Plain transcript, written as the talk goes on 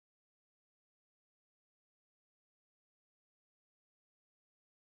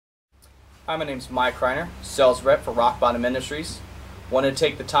Hi, my name is Mike Reiner, sales rep for Rock Bottom Industries. Wanted to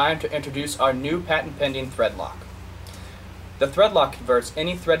take the time to introduce our new patent-pending thread lock. The thread lock converts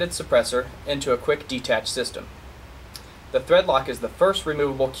any threaded suppressor into a quick detach system. The thread lock is the first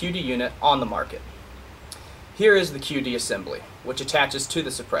removable QD unit on the market. Here is the QD assembly, which attaches to the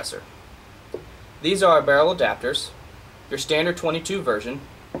suppressor. These are our barrel adapters, your standard 22 version,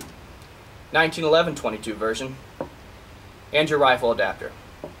 1911 22 version, and your rifle adapter.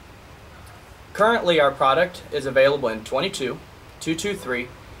 Currently, our product is available in 22, 223,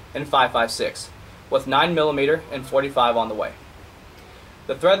 and 556, with 9mm and 45 on the way.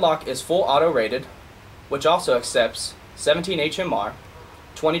 The thread lock is full auto rated, which also accepts 17 HMR,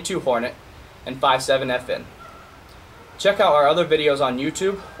 22 Hornet, and 57 FN. Check out our other videos on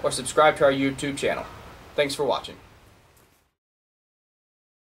YouTube or subscribe to our YouTube channel. Thanks for watching.